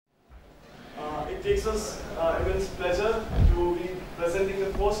It takes us immense pleasure to be presenting the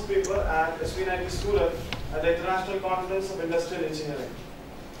first paper at SVNIT Surat at the International Conference of Industrial Engineering.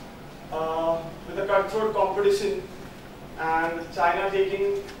 With the cutthroat competition and China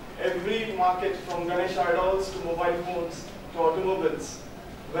taking every market from Ganesh idols to mobile phones to automobiles,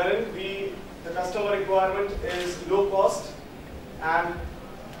 wherein the customer requirement is low cost and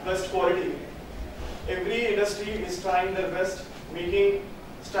best quality. Every industry is trying their best, making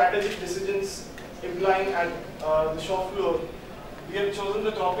strategic decisions implying at the shop floor. We have chosen the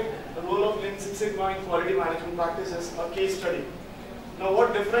topic, the role of Lean Six Sigma in quality management practices, a case study. Now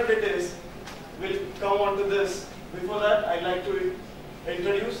what different it is, we'll come on to this. Before that, I'd like to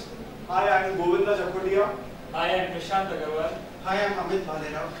introduce. Hi, I am Govinda Jakotia. Hi, I am Prashant Agarwal. Hi, I am Amit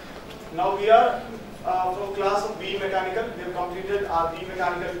Bhalera. Now we are from class of BE Mechanical. We have completed our BE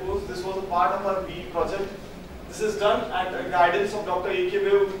Mechanical course. This was a part of our BE project. This is done at the guidance of Dr. A.K.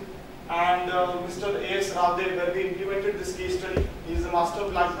 Bev and Mr. A.S. Ravdev, where we implemented this case study. He is a master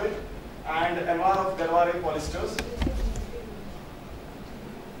black belt and MR of Galware Polysters.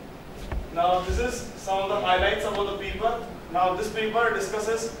 Now this is some of the highlights about the paper. Now this paper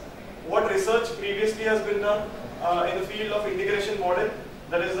discusses what research previously has been done in the field of integration model,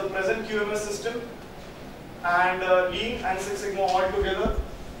 that is the present QMS system, and Lean and Six Sigma all together.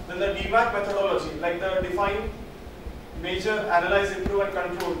 Then the DMAC methodology, like the define, measure, analyze, improve and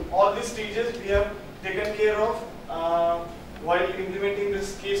control. All these stages we have taken care of while implementing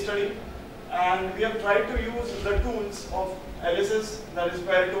this case study, and we have tried to use the tools of LSS, that is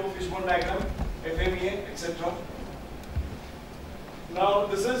Pareto, fishbone diagram, FMEA, etc. Now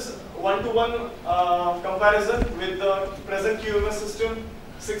this is one-to-one comparison with the present QMS system,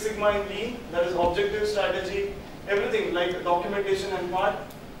 Six Sigma and Lean, that is objective, strategy, everything like documentation and part.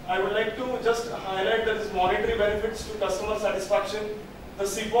 I would like to just highlight that is monetary benefits to customer satisfaction. The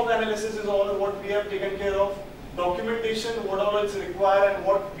CPOC analysis is all what we have taken care of. Documentation, what all is required and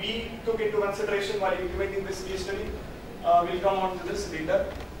what we took into consideration while implementing this case study. We'll come on to this later.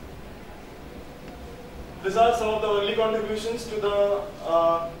 These are some of the early contributions to the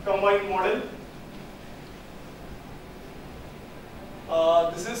combined model.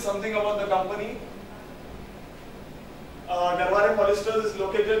 This is something about the company. Galware Polysters is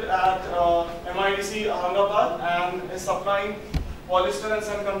located at MIDC Aurangabad and is supplying polyester and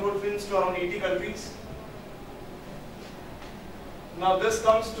sun-controlled films to around 80 countries. Now this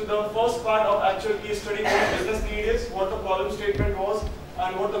comes to the first part of actual case study, what business need is, what the problem statement was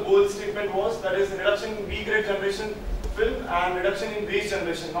and what the goal statement was, that is reduction in B-grade generation film and reduction in waste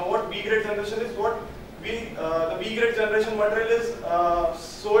generation. Now what B-grade generation is, what the B-grade generation material is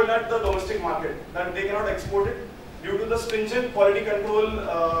sold at the domestic market, that they cannot export it due to the stringent quality control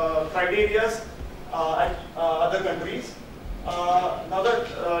criteria at other countries. Now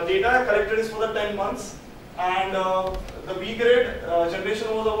the data collected is for the 10 months, and the B-grade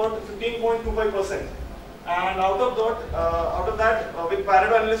generation was about 15.25%. And out of that, with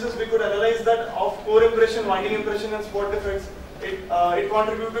Pareto analysis, we could analyze that of core impression, winding impression, and spot defects, it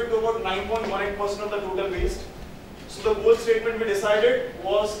contributed to about 9.18% of the total waste. So the goal statement we decided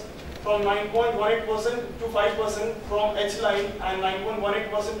was from 9.18% to 5% from H line and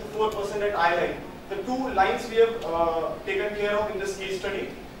 9.18% to 4% at I line. The two lines we have taken care of in this case study,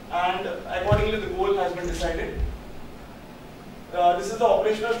 and accordingly the goal has been decided. This is the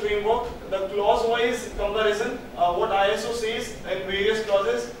operational framework, the clause-wise comparison, what ISO says in various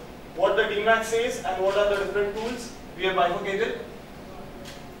clauses, what the DMAC says, and what are the different tools we have bifurcated.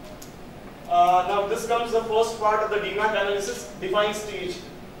 Now this comes the first part of the DMAC analysis, define stage.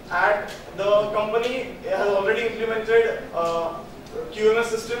 At the company has already implemented QMS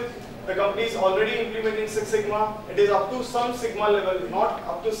system. The company is already implementing Six Sigma. It is up to some Sigma level, not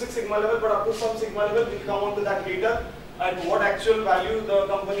up to Six Sigma level, but up to some Sigma level. We'll come on to that later, at what actual value the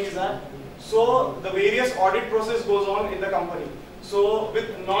company is at. So the various audit process goes on in the company. So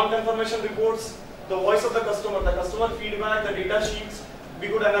with non-confirmation reports, the voice of the customer feedback, the data sheets, we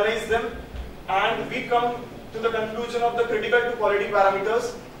could analyze them, and we come to the conclusion of the critical to quality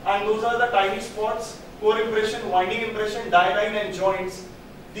parameters, and those are the tiny spots, core impression, winding impression, die line and joints.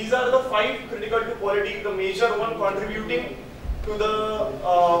 These are the 5 critical to quality, the major one contributing to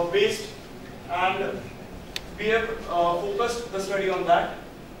the waste, and we have focused the study on that.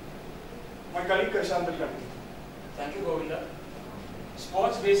 My colleague Prashant will continue. Thank you, Govinda.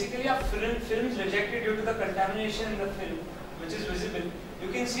 Spots basically are films rejected due to the contamination in the film, which is visible.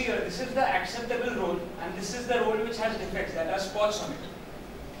 You can see here, this is the acceptable roll, and this is the roll which has defects, that are spots on it.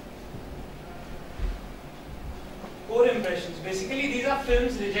 Core impressions. Basically, these are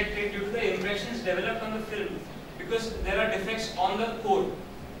films rejected due to the impressions developed on the film because there are defects on the core.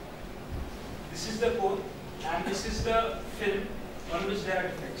 This is the core and this is the film on which there are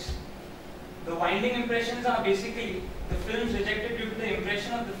defects. The winding impressions are basically the films rejected due to the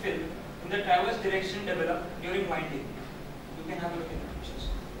impression of the film in the transverse direction developed during winding. You can have a look at the pictures.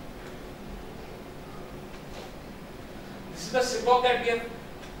 This is the SIPOC that we have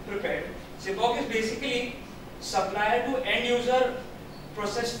prepared. SIPOC is basically supplier to end user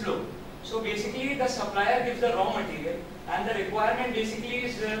process flow. So basically the supplier gives the raw material and the requirement basically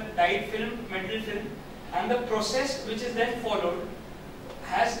is the dyed film, metal film, and the process which is then followed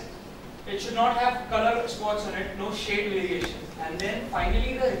it should not have color spots on it, no shade variation. And then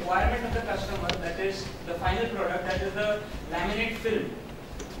finally the requirement of the customer, that is the final product, that is the laminate film.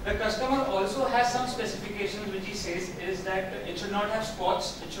 The customer also has some specifications which he says is that it should not have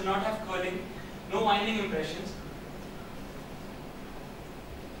spots, it should not have curling, no winding impressions.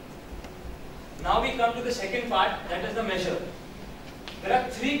 Now we come to the second part, that is the measure. There are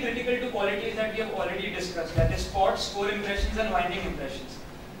three critical to qualities that we have already discussed, that is spots, core impressions and winding impressions.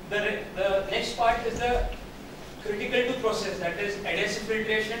 The next part is the critical to process, that is adhesive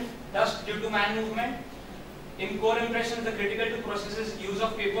filtration, dust due to man movement. In core impressions, the critical to process is use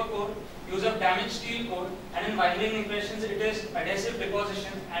of paper core, use of damaged steel core, and in winding impressions it is adhesive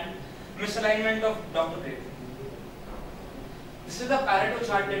deposition and misalignment of doctor plate. This is the Pareto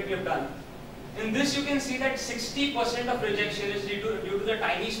chart that we have done. In this you can see that 60% of rejection is due to the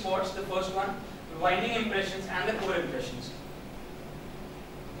tiny spots, the first one, winding impressions and the core impressions.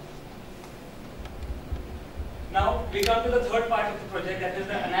 Now we come to the third part of the project, that is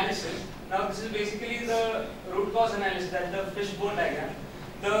the analysis. Now this is basically the root cause analysis, that is the fishbone diagram.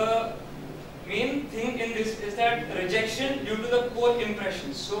 The main thing in this is that rejection due to the core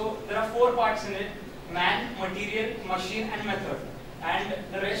impressions. So there are four parts in it: man, material, machine and method. And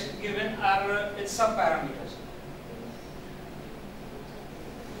the rest given are its sub-parameters.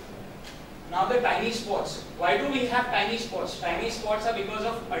 Now the tiny spots. Why do we have tiny spots? Tiny spots are because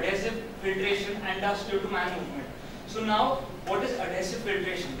of adhesive filtration and dust due to man movement. So now, what is adhesive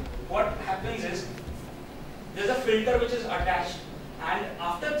filtration? What happens is, there is a filter which is attached, and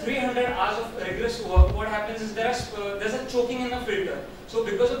after 300 hours of rigorous work, what happens is there is a choking in the filter. So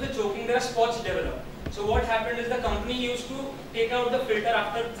because of the choking, there are spots developed. So what happened is the company used to take out the filter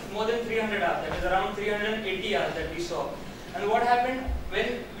after more than 300 hours, that is around 380 hours that we saw. And what happened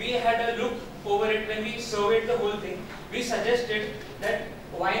when we had a look over it, when we surveyed the whole thing, we suggested that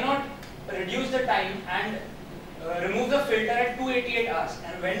why not reduce the time and remove the filter at 288 hours.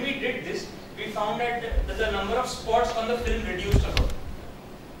 And when we did this, we found that the number of spots on the film reduced a lot.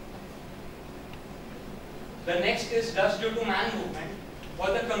 The next is dust due to man movement.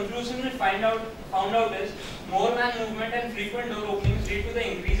 What the conclusion we found out is more man movement and frequent door openings lead to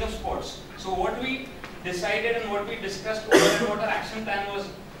the increase of spots. So what we decided and what we discussed over and what our action plan was,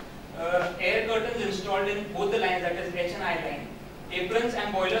 air curtains installed in both the lines, that is H and I line, aprons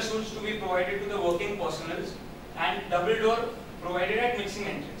and boiler suits to be provided to the working personnel, and double door provided at mixing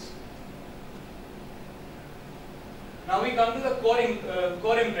entrance. Now we come to the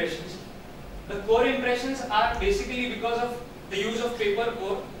core impressions. The core impressions are basically because of the use of paper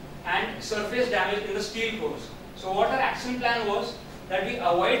core and surface damage in the steel cores. So what our action plan was that we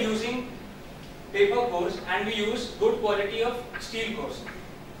avoid using paper cores and we use good quality of steel cores.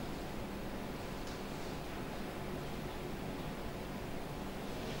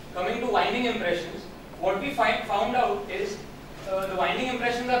 Coming to winding impressions, what we found out is the winding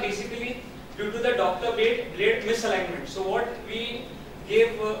impressions are basically due to the doctor blade misalignment. So what we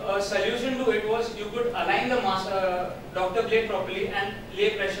gave a solution to it was you could align the doctor blade properly and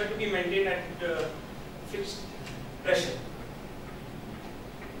lay pressure to be maintained at fixed pressure.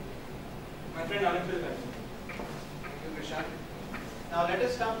 My friend Amit will continue. Thank you, Krishant. Now let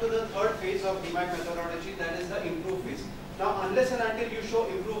us come to the third phase of DMAC methodology, that is the improve phase. Now unless and until you show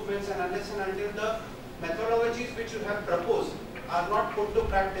improvements and unless and until the methodologies which you have proposed are not put to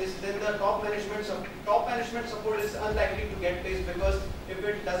practice, then the top management support is unlikely to get place, because if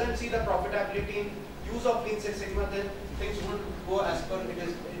it doesn't see the profitability in use of Lean Six Sigma, then things won't go as per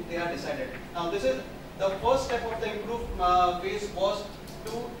they are decided. Now this is the first step of the improve phase was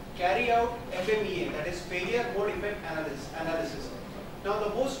to carry out FMEA, that is failure mode effect analysis. Now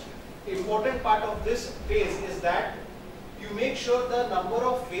the most important part of this phase is that you make sure the number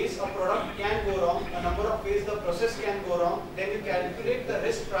of ways a product can go wrong, a number of ways the process can go wrong, then you calculate the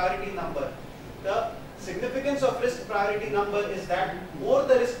risk priority number. The significance of risk priority number is that more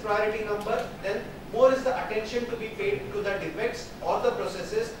the risk priority number, then more is the attention to be paid to the defects or the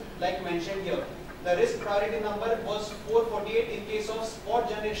processes like mentioned here. The risk priority number was 448 in case of spot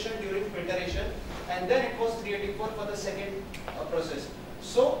generation during filtration, and then it was 384 for the second process.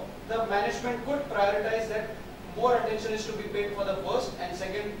 So the management could prioritize that more attention is to be paid for the first and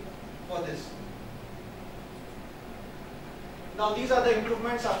second for this. Now these are the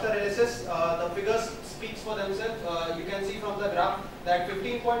improvements after LSS. The figures speaks for themselves. You can see from the graph that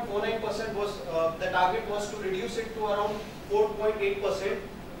 15.49% was the target was to reduce it to around 4.8%.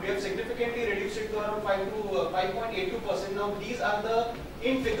 We have significantly reduced it to around 5.82%. Now these are the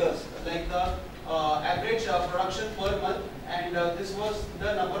in figures, like the average production per month, and this was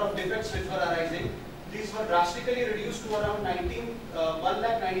the number of defects which were arising. These were drastically reduced to around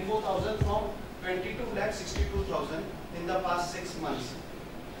 1,94,000 from 22,62,000 in the past 6 months.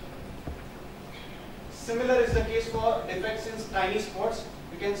 Similar is the case for defects in tiny spots.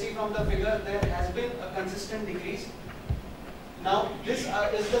 You can see from the figure there has been a consistent decrease. Now this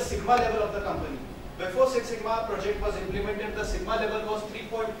is the sigma level of the company. Before Six Sigma project was implemented, the sigma level was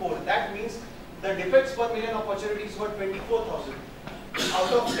 3.4. That means the defects per million opportunities were 24,000.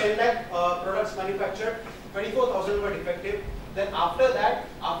 Out of 10 lakh products manufactured, 24,000 were defective. Then after that,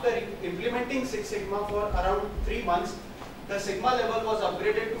 after implementing Six Sigma for around 3 months, the sigma level was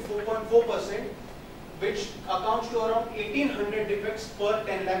upgraded to 4.4%, which accounts to around 1,800 defects per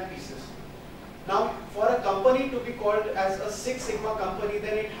 10 lakh pieces. Now, for a company to be called as a Six Sigma company,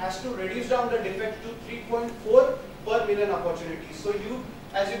 then it has to reduce down the defect to 3.4 per million opportunities. So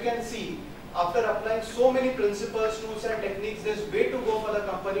as you can see, after applying so many principles, tools and techniques, there's way to go for the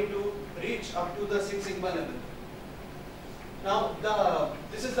company to reach up to the Six Sigma level. Now,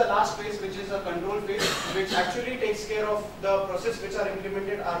 this is the last phase, which is a control phase, which actually takes care of the process which are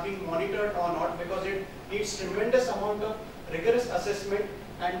implemented are being monitored or not, because it needs tremendous amount of rigorous assessment,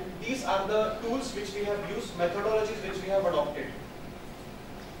 and these are the tools which we have used, methodologies which we have adopted.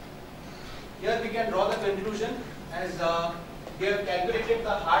 Here we can draw the conclusion as we have calculated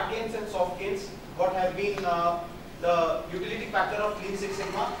the hard gains and soft gains, what have been the utility factor of Lean Six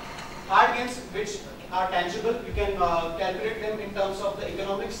Sigma. Hard gains which are tangible, you can calculate them in terms of the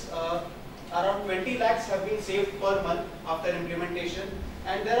economics. Around 20 lakhs have been saved per month after implementation,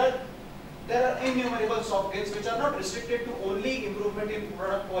 and there are innumerable soft gains which are not restricted to only improvement in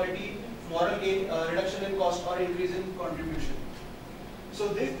product quality, moral gain, reduction in cost or increase in contribution. So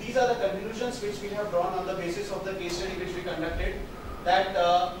these are the conclusions which we have drawn on the basis of the case study which we conducted, that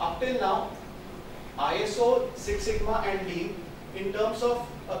up till now ISO, Six Sigma and Lean in terms of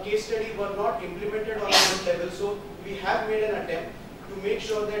a case study were not implemented on a good level. So we have made an attempt to make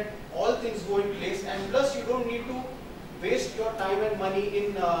sure that all things go in place, and plus you don't need to waste your time and money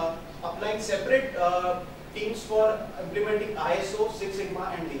in applying separate teams for implementing ISO, Six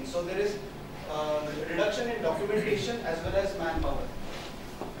Sigma and Lean. So there is reduction in documentation as well as manpower.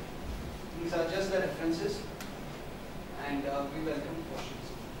 These are just the references, and we welcome questions.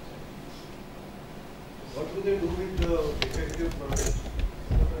 What do they do with the defective product?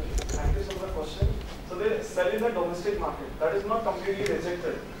 Thank you for the question. So they sell in the domestic market. That is not completely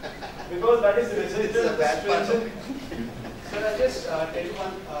rejected, because that is rejected. It's a bad part of it. Sir, I'll just tell you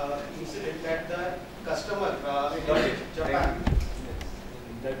one incident that the customer in Japan.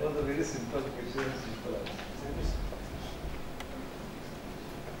 That was a very simple question, simple answer.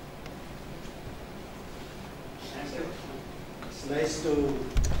 Thank you. It's nice to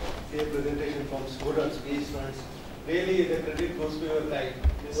see a presentation from students, PhD students. Really, the credit goes to your guide,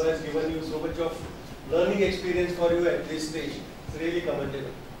 who has given you so much of learning experience for you at this stage. It's really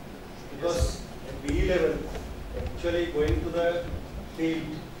commendable. Because at BE level, actually going to the field,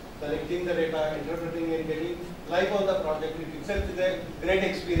 collecting the data, interpreting and getting life on the project, it itself is a great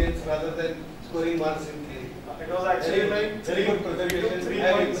experience rather than scoring marks in theory. It was actually like very good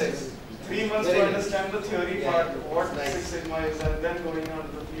presentation. 3 months Very to good. understand the theory Yeah. part, what Nice. Six Sigma is, and then going on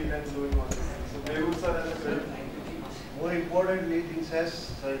to the field and doing all this. So very good, sir, as a credit. More importantly, this has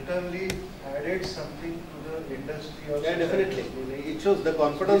certainly added something to the industry. Or Yeah, society. definitely. It shows the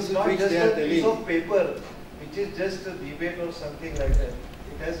confidence It's with not which just they are a piece telling. of paper, which is just a debate or something like that.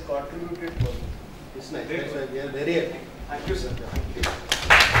 It has contributed to it. It's nice. That's why we are very happy. Thank you, sir. Thank you.